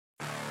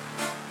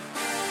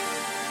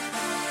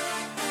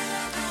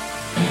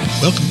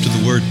Welcome to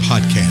the Word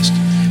Podcast.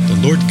 The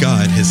Lord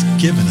God has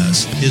given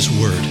us His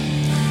Word.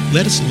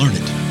 Let us learn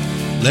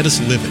it. Let us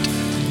live it.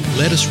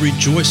 Let us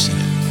rejoice in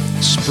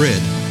it.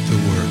 Spread the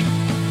Word.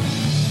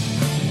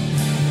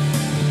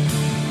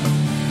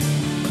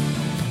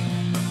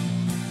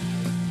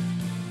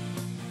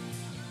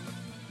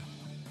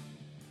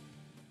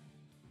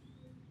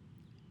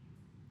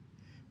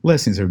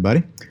 Blessings,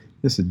 everybody.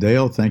 This is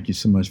Dale. Thank you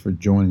so much for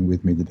joining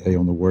with me today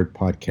on the Word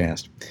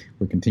Podcast.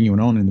 We're continuing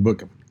on in the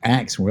book of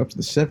Acts, and we're up to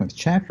the 7th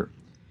chapter.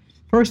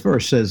 First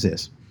verse says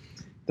this: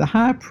 The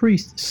high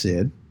priest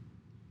said,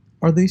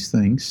 "Are these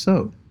things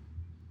so?"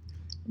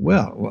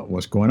 Well,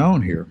 what's going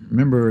on here?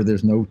 Remember,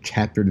 there's no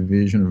chapter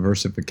division or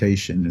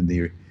versification in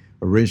the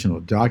original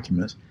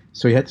documents,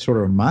 so you had to sort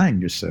of remind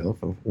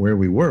yourself of where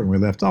we were when we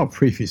left off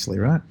previously,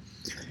 right?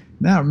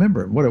 Now,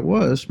 remember, what it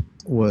was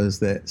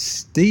that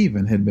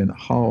Stephen had been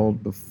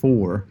hauled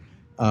before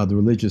the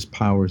religious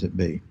powers that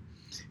be,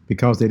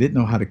 because they didn't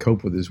know how to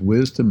cope with his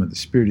wisdom and the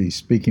spirit he's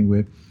speaking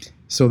with.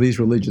 So these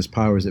religious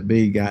powers that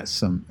be got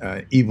some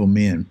evil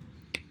men.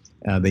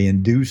 They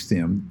induced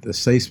them to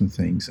say some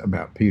things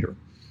about Peter.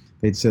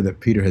 They'd said that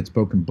Peter had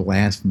spoken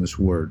blasphemous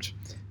words,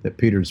 that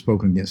Peter had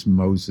spoken against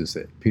Moses,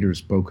 that Peter had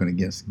spoken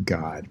against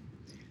God,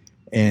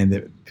 and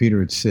that Peter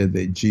had said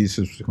that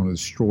Jesus was going to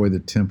destroy the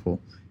temple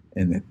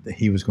and that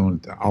he was going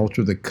to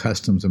alter the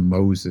customs of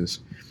Moses.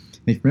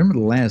 And if you remember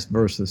the last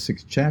verse of the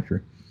 6th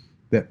chapter,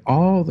 that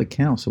all the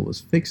council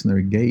was fixing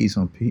their gaze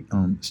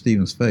on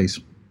Stephen's face,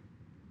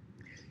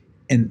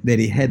 and that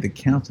he had the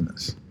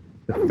countenance,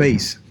 the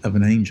face of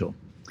an angel.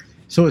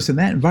 So it's in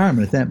that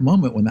environment, at that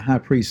moment, when the high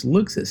priest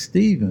looks at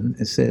Stephen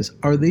and says,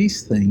 "Are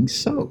these things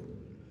so?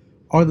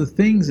 Are the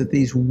things that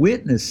these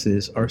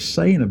witnesses are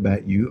saying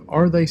about you,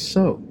 are they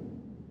so?"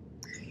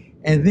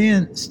 And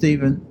then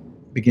Stephen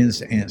begins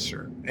to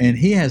answer. And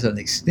he has an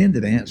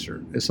extended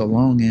answer. It's a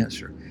long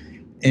answer.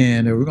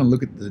 And we're going to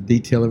look at the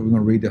detail of it. We're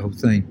going to read the whole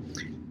thing.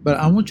 But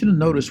I want you to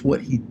notice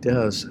what he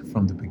does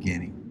from the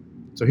beginning.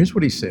 So here's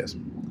what he says.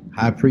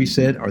 High priest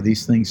said, "Are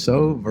these things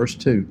so?" Verse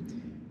 2.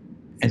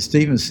 And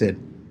Stephen said,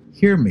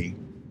 "Hear me,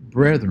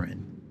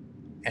 brethren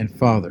and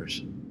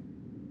fathers."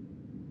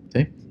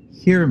 Okay?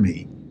 Hear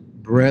me,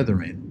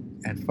 brethren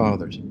and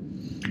fathers.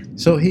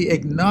 So he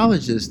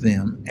acknowledges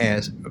them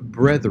as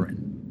brethren.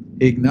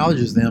 He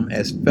acknowledges them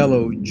as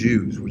fellow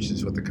Jews, which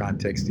is what the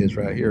context is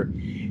right here.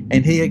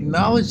 And he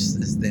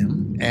acknowledges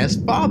them as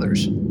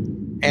fathers,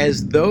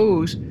 as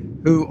those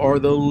who are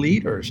the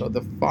leaders or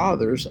the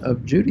fathers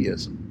of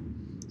Judaism.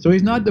 So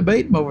he's not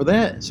debating over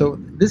that. So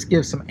this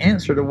gives some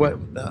answer to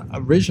what the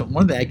original,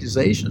 one of the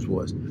accusations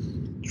was,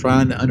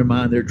 trying to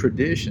undermine their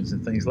traditions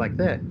and things like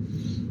that.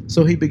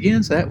 So he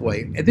begins that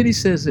way. And then he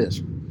says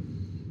this: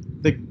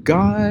 "The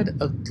God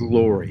of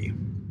glory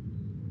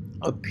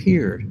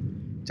appeared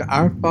to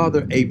our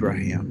father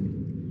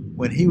Abraham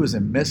when he was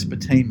in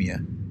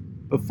Mesopotamia,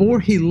 before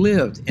he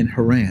lived in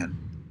Haran,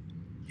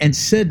 and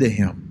said to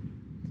him,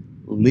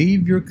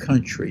 'Leave your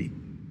country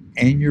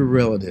and your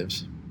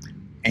relatives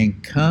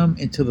and come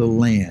into the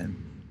land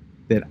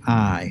that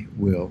I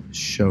will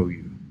show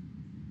you.'"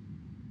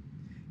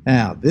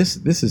 Now, this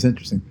is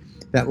interesting.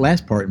 That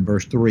last part in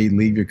verse 3,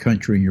 "Leave your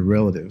country and your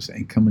relatives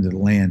and come into the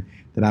land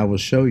that I will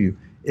show you,"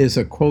 is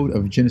a quote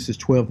of Genesis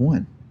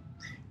 12:1.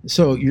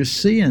 So you're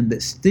seeing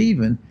that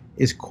Stephen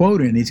is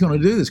quoting, and he's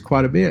going to do this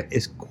quite a bit,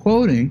 is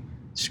quoting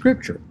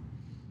Scripture.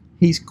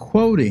 He's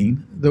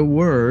quoting the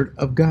Word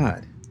of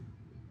God.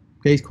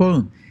 Okay, he's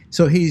quoting.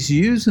 So he's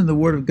using the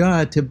Word of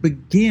God to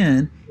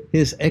begin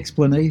his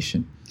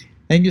explanation.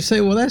 And you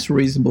say, well, that's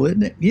reasonable,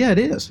 isn't it? Yeah, it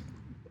is.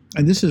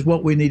 And this is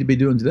what we need to be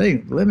doing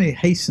today. Let me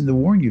hasten to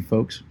warn you,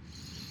 folks,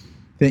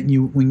 that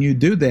when you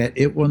do that,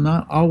 it will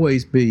not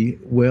always be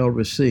well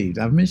received.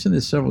 I've mentioned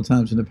this several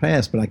times in the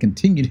past, but I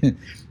continue to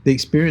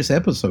experience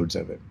episodes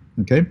of it,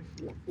 okay,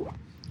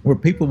 where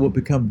people will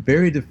become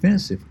very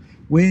defensive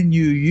when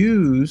you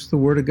use the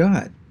Word of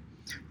God.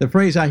 The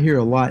phrase I hear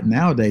a lot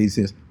nowadays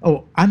is,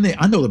 "Oh, I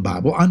know the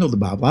Bible. I know the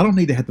Bible. I don't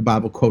need to have the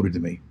Bible quoted to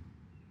me."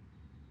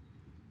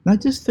 Now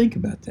just think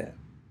about that,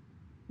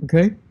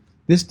 okay?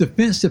 This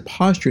defensive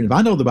posture of,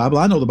 "I know the Bible.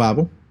 I know the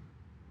Bible.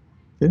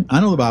 Okay?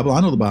 I know the Bible. I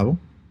know the Bible.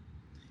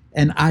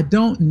 And I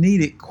don't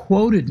need it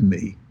quoted to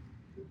me."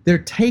 They're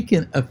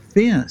taking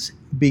offense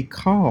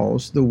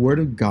because the Word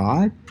of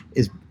God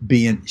is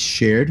being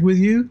shared with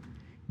you.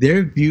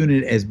 They're viewing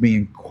it as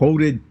being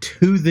quoted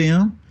to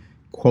them,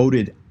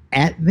 quoted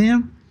at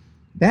them.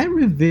 That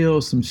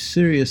reveals some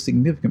serious,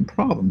 significant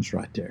problems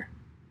right there.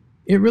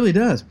 It really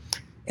does.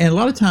 And a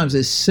lot of times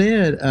it's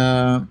said,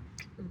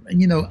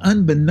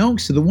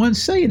 unbeknownst to the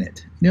ones saying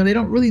it. They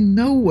don't really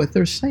know what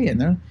they're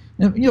saying.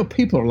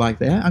 People are like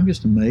that. I'm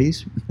just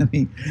amazed. I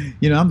mean,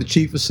 I'm the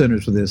chief of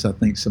sinners for this, I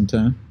think,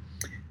 sometimes.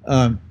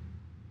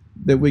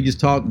 That we just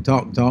talk and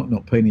talk and talk and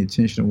don't pay any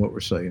attention to what we're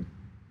saying.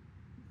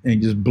 And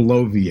just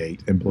bloviate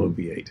and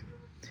bloviate.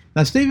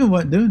 Now, Stephen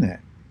wasn't doing that.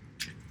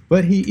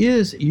 But he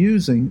is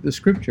using the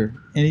Scripture,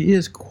 and he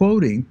is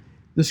quoting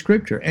the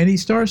Scripture. And he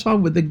starts off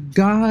with, "The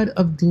God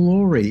of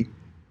glory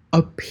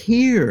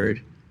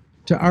appeared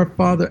to our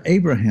father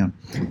Abraham.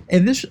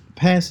 And this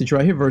passage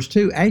right here, verse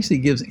 2, actually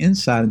gives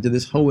insight into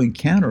this whole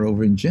encounter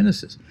over in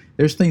Genesis.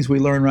 There's things we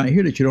learn right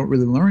here that you don't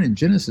really learn in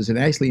Genesis. It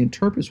actually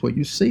interprets what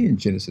you see in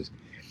Genesis.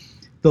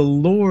 The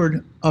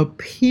Lord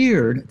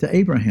appeared to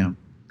Abraham.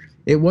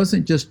 It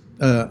wasn't just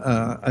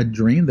a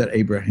dream that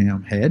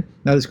Abraham had.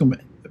 Now, there's going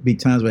to be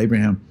times where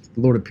the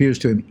Lord appears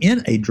to him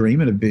in a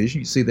dream, in a vision.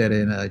 You see that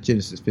in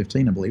Genesis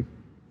 15, I believe.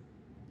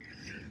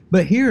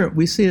 But here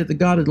we see that the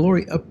God of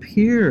glory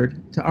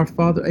appeared to our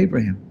father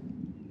Abraham.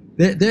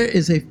 There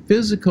is a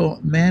physical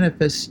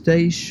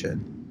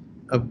manifestation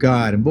of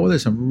God. And boy,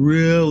 there's some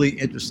really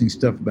interesting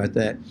stuff about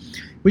that,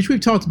 which we've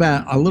talked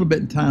about a little bit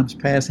in times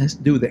past. It has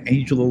to do with the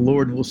angel of the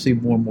Lord, and we'll see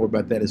more and more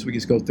about that as we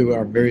just go through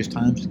our various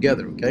times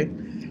together, okay?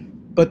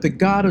 But the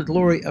God of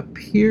glory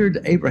appeared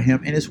to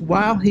Abraham, and it's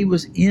while he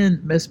was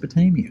in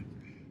Mesopotamia,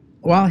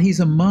 while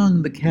he's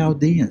among the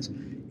Chaldeans.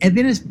 And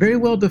then it's very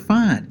well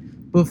defined,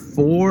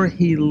 before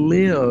he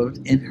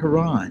lived in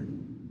Haran.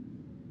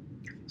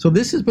 So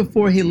this is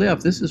before he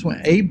left. This is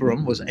when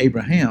Abraham was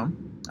Abraham.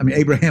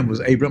 Abraham was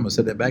Abram. I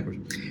said that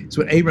backwards.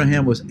 So when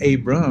Abraham was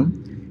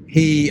Abram,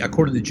 he,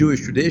 according to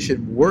Jewish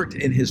tradition, worked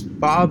in his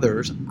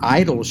father's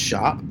idol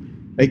shop,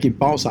 making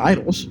false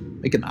idols,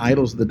 making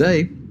idols of the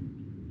day.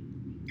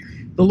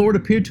 The Lord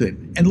appeared to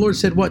him. And the Lord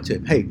said what to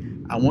him? Hey,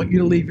 I want you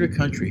to leave your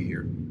country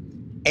here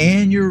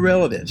and your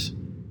relatives.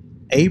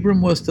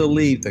 Abram was to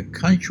leave the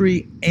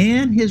country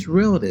and his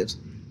relatives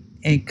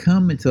and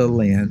come into the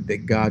land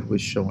that God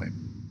would show him.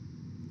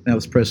 Now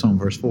let's press on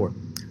verse 4.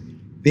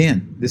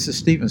 Then, this is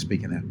Stephen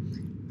speaking now,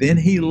 then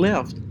he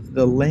left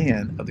the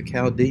land of the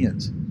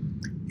Chaldeans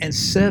and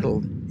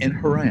settled in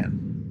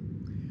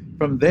Haran.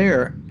 From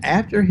there,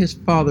 after his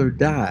father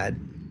died,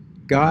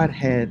 God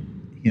had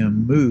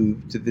him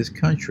move to this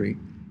country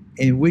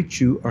in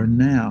which you are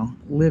now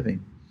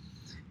living.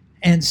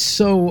 And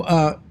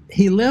so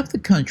he left the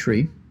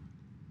country,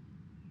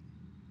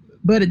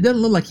 but it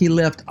doesn't look like he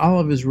left all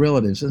of his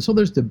relatives. And so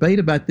there's debate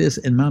about this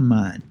in my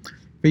mind.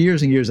 For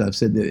years and years, I've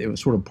said that it was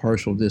sort of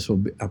partial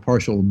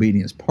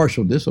obedience.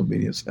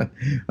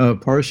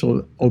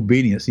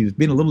 He was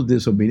being a little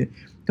disobedient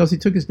because he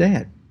took his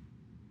dad.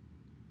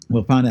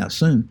 We'll find out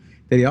soon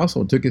that he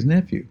also took his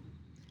nephew.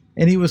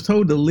 And he was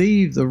told to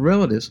leave the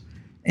relatives.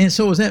 And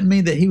so does that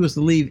mean that he was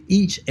to leave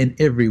each and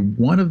every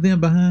one of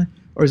them behind?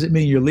 Or does it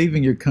mean you're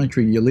leaving your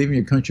country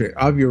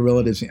of your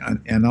relatives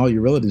and all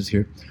your relatives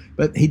here?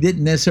 But he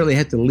didn't necessarily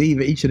have to leave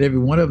each and every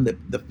one of them,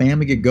 that the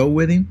family could go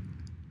with him.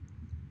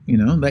 You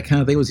know, that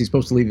kind of thing. Was he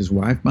supposed to leave his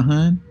wife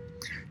behind?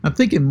 I'm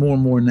thinking more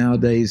and more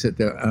nowadays that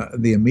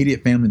the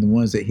immediate family, the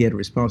ones that he had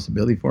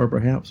responsibility for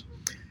perhaps,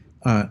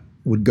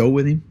 would go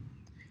with him.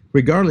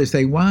 Regardless,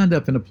 they wind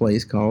up in a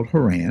place called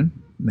Haran,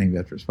 named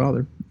after his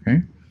father,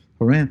 okay?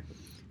 Haran.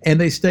 And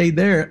they stayed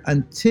there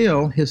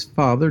until his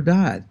father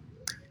died.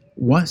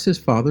 Once his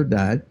father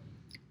died,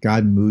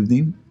 God moved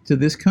him to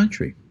this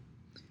country.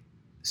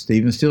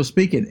 Stephen's still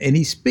speaking, and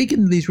he's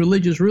speaking to these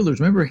religious rulers.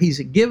 Remember, he's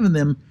given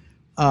them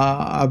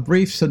a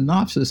brief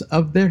synopsis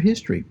of their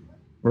history.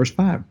 Verse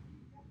 5.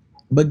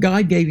 But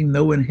God gave him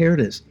no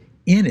inheritance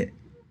in it.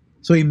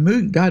 So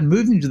God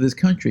moved him to this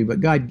country, but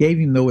God gave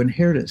him no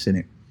inheritance in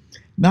it,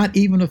 not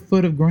even a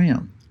foot of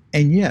ground.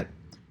 And yet,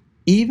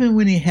 even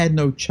when he had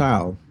no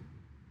child,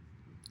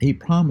 he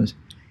promised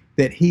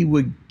that he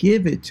would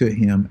give it to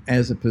him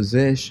as a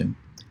possession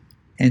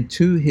and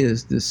to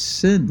his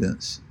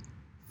descendants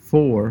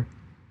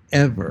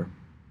forever.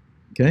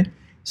 Okay?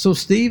 So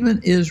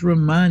Stephen is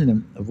reminding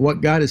them of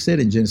what God has said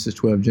in Genesis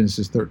 12,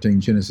 Genesis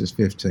 13, Genesis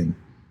 15,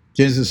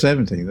 Genesis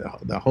 17,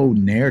 the whole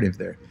narrative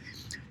there.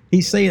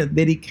 He's saying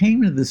that he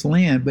came into this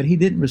land, but he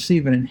didn't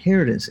receive an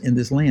inheritance in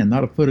this land,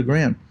 not a foot of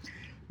ground.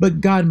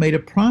 But God made a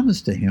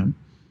promise to him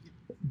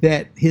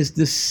that his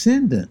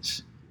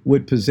descendants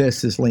would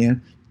possess this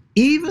land,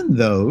 even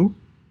though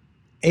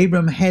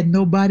Abram had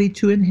nobody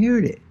to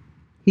inherit it.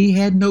 He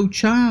had no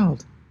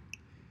child.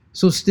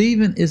 So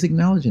Stephen is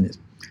acknowledging this.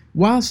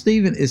 While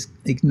Stephen is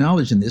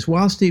acknowledging this,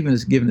 while Stephen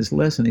is giving this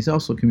lesson, he's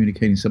also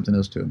communicating something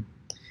else to him.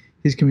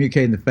 He's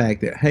communicating the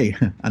fact that, hey,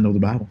 I know the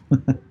Bible.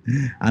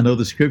 I know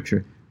the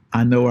scripture.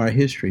 I know our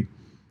history.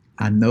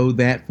 I know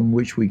that from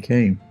which we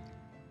came.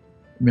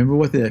 Remember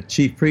what the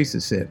chief priest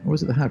had said? Or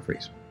was it the high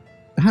priest?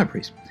 The high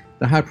priest.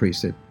 The high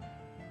priest said,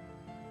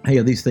 hey,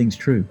 are these things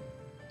true?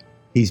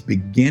 He's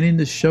beginning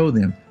to show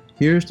them,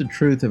 here's the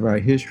truth of our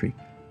history.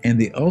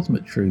 And the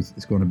ultimate truth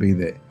is going to be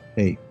that,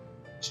 hey,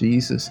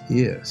 Jesus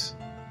is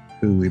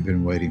who we've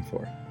been waiting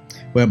for.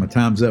 Well, my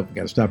time's up. We've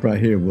got to stop right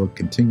here. We'll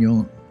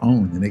continue on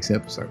in the next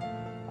episode.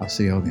 I'll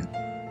see y'all then.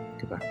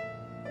 Goodbye.